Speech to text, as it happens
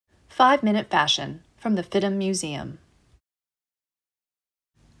5-Minute Fashion from the FIDM Museum.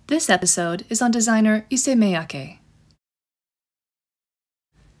 This episode is on designer Issey Miyake.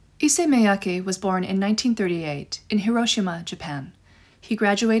 Issey Miyake was born in 1938 in Hiroshima, Japan. He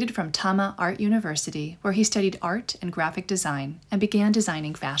graduated from Tama Art University, where he studied art and graphic design and began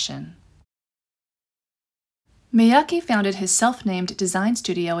designing fashion. Miyake founded his self-named design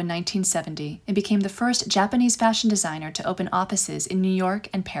studio in 1970 and became the first Japanese fashion designer to open offices in New York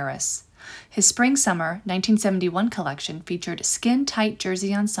and Paris. His Spring-Summer 1971 collection featured skin-tight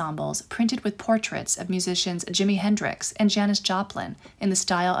jersey ensembles printed with portraits of musicians Jimi Hendrix and Janis Joplin in the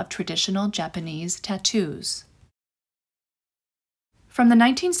style of traditional Japanese tattoos. From the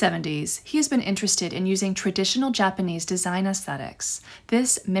 1970s, he has been interested in using traditional Japanese design aesthetics.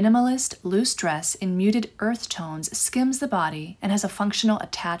 This minimalist, loose dress in muted earth tones skims the body and has a functional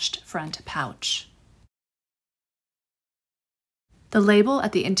attached front pouch. The label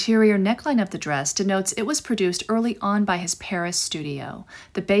at the interior neckline of the dress denotes it was produced early on by his Paris studio.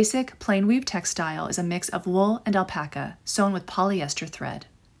 The basic, plain weave textile is a mix of wool and alpaca, sewn with polyester thread.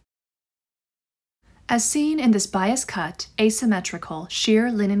 As seen in this bias-cut, asymmetrical, sheer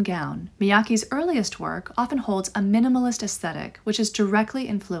linen gown, Miyake's earliest work often holds a minimalist aesthetic, which is directly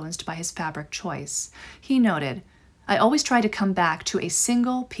influenced by his fabric choice. He noted, "I always try to come back to a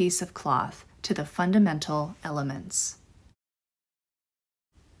single piece of cloth, to the fundamental elements."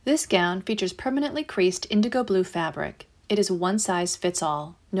 This gown features permanently creased indigo blue fabric. It is one size fits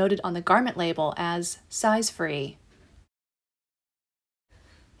all, noted on the garment label as size-free.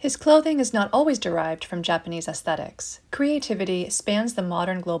 His clothing is not always derived from Japanese aesthetics. Creativity spans the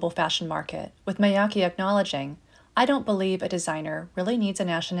modern global fashion market, with Miyake acknowledging, "I don't believe a designer really needs a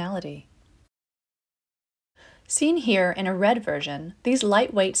nationality." Seen here in a red version, these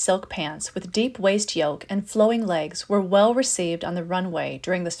lightweight silk pants with deep waist yoke and flowing legs were well received on the runway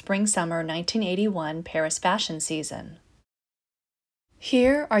during the Spring-Summer 1981 Paris fashion season.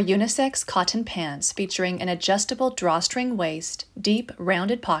 Here are unisex cotton pants featuring an adjustable drawstring waist, deep,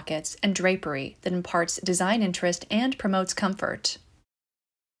 rounded pockets, and drapery that imparts design interest and promotes comfort.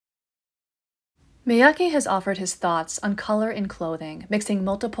 Miyake has offered his thoughts on color in clothing, mixing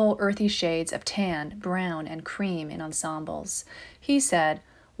multiple earthy shades of tan, brown, and cream in ensembles. He said,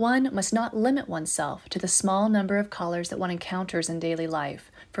 "One must not limit oneself to the small number of colors that one encounters in daily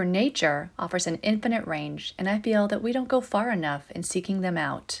life, for nature offers an infinite range, and I feel that we don't go far enough in seeking them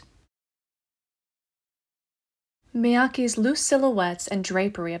out." Miyake's loose silhouettes and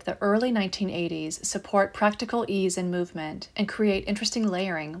drapery of the early 1980s support practical ease in movement and create interesting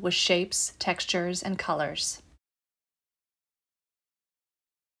layering with shapes, textures, and colors.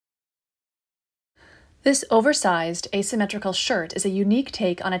 This oversized, asymmetrical shirt is a unique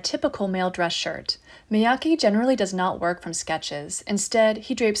take on a typical male dress shirt. Miyake generally does not work from sketches. Instead,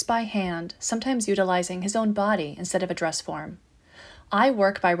 he drapes by hand, sometimes utilizing his own body instead of a dress form. "I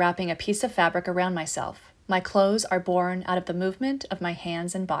work by wrapping a piece of fabric around myself. My clothes are born out of the movement of my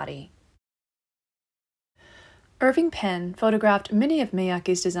hands and body." Irving Penn photographed many of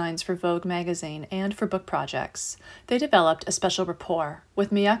Miyake's designs for Vogue magazine and for book projects. They developed a special rapport,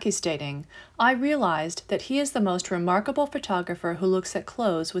 with Miyake stating, "I realized that he is the most remarkable photographer who looks at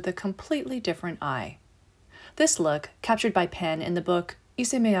clothes with a completely different eye." This look, captured by Penn in the book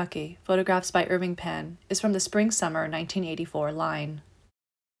Issey Miyake, Photographs by Irving Penn, is from the Spring-Summer 1984 line.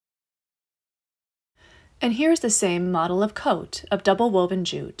 And here's the same model of coat, of double-woven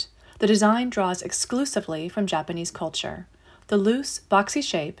jute. The design draws exclusively from Japanese culture. The loose, boxy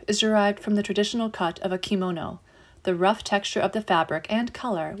shape is derived from the traditional cut of a kimono. The rough texture of the fabric and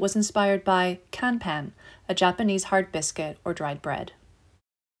color was inspired by kanpan, a Japanese hard biscuit or dried bread.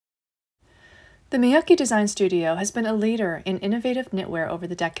 The Miyake Design Studio has been a leader in innovative knitwear over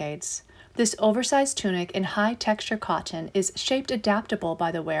the decades. This oversized tunic in high-texture cotton is shaped adaptable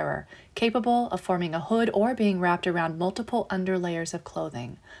by the wearer, capable of forming a hood or being wrapped around multiple underlayers of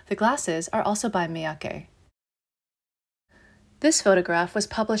clothing. The glasses are also by Miyake. This photograph was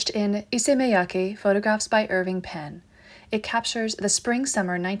published in Issey Miyake, Photographs by Irving Penn. It captures the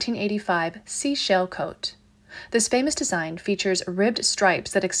Spring-Summer 1985 seashell coat. This famous design features ribbed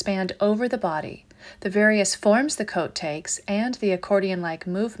stripes that expand over the body. The various forms the coat takes and the accordion-like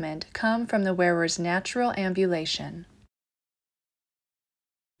movement come from the wearer's natural ambulation.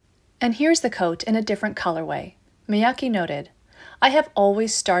 And here's the coat in a different colorway. Miyake noted, "I have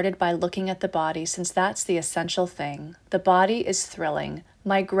always started by looking at the body since that's the essential thing. The body is thrilling.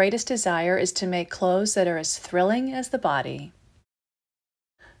 My greatest desire is to make clothes that are as thrilling as the body."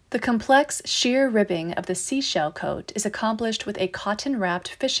 The complex sheer ribbing of the seashell coat is accomplished with a cotton-wrapped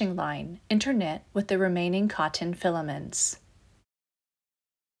fishing line, interknit with the remaining cotton filaments.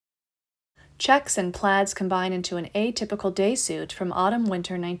 Checks and plaids combine into an atypical day suit from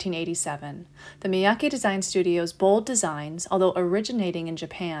autumn-winter 1987. The Miyake Design Studio's bold designs, although originating in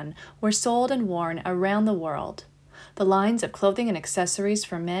Japan, were sold and worn around the world. The lines of clothing and accessories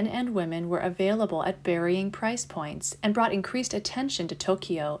for men and women were available at varying price points and brought increased attention to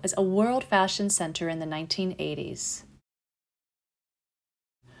Tokyo as a world fashion center in the 1980s.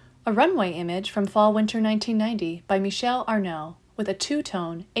 A runway image from fall-winter 1990 by Michel Arnaud, with a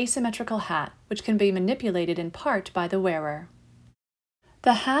two-tone, asymmetrical hat, which can be manipulated in part by the wearer.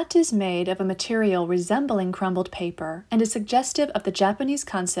 The hat is made of a material resembling crumbled paper and is suggestive of the Japanese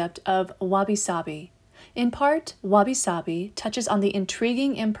concept of wabi-sabi. In part, wabi-sabi touches on the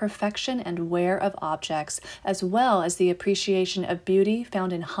intriguing imperfection and wear of objects, as well as the appreciation of beauty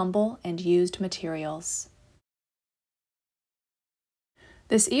found in humble and used materials.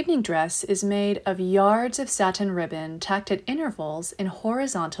 This evening dress is made of yards of satin ribbon tacked at intervals in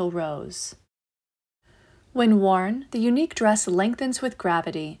horizontal rows. When worn, the unique dress lengthens with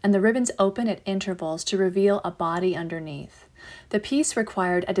gravity and the ribbons open at intervals to reveal a body underneath. The piece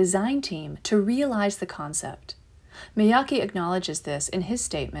required a design team to realize the concept. Miyake acknowledges this in his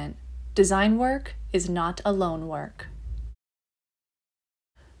statement, "Design work is not alone work."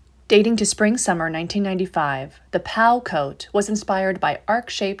 Dating to spring-summer 1995, the POW coat was inspired by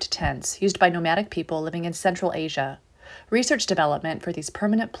arc-shaped tents used by nomadic people living in Central Asia. Research development for these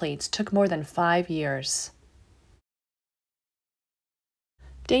permanent pleats took more than 5 years.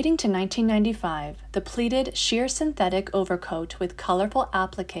 Dating to 1995, the pleated sheer synthetic overcoat with colorful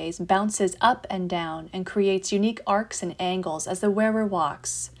appliques bounces up and down and creates unique arcs and angles as the wearer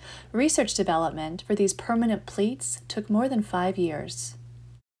walks. Research development for these permanent pleats took more than 5 years.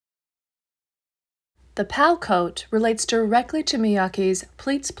 The POW coat relates directly to Miyake's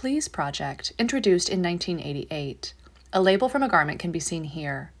Pleats Please project, introduced in 1988. A label from a garment can be seen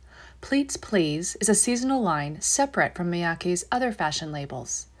here. Pleats Please is a seasonal line separate from Miyake's other fashion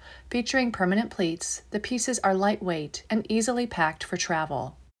labels. Featuring permanent pleats, the pieces are lightweight and easily packed for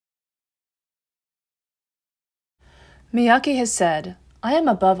travel. Miyake has said, "I am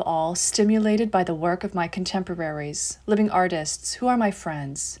above all stimulated by the work of my contemporaries, living artists who are my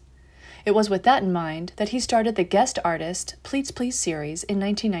friends." It was with that in mind that he started the Guest Artist Pleats Please series in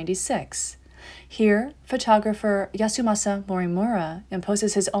 1996. Here, photographer Yasumasa Morimura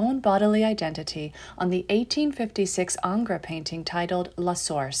imposes his own bodily identity on the 1856 Ingres painting titled La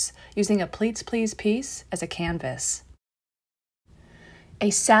Source, using a Pleats Please piece as a canvas.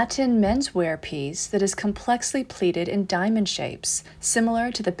 A satin menswear piece that is complexly pleated in diamond shapes,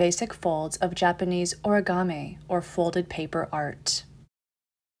 similar to the basic folds of Japanese origami or folded paper art.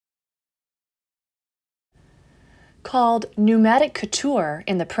 Called pneumatic couture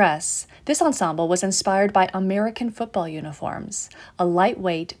in the press, this ensemble was inspired by American football uniforms. A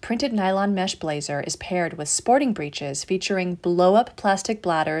lightweight printed nylon mesh blazer is paired with sporting breeches featuring blow-up plastic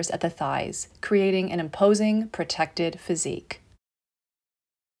bladders at the thighs, creating an imposing, protected physique.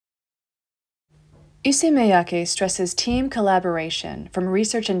 Issey Miyake stresses team collaboration from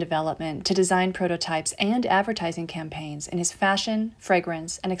research and development to design prototypes and advertising campaigns in his fashion,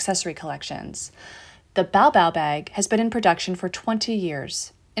 fragrance, and accessory collections. The Bao Bao bag has been in production for 20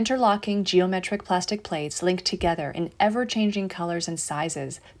 years. Interlocking geometric plastic plates linked together in ever-changing colors and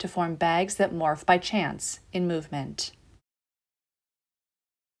sizes to form bags that morph by chance in movement.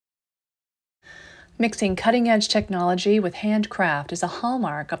 Mixing cutting-edge technology with handcraft is a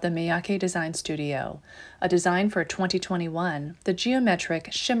hallmark of the Miyake Design Studio. A design for 2021, the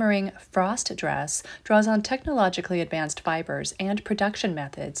geometric, shimmering frost dress draws on technologically advanced fibers and production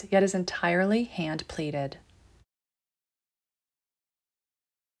methods, yet is entirely hand-pleated.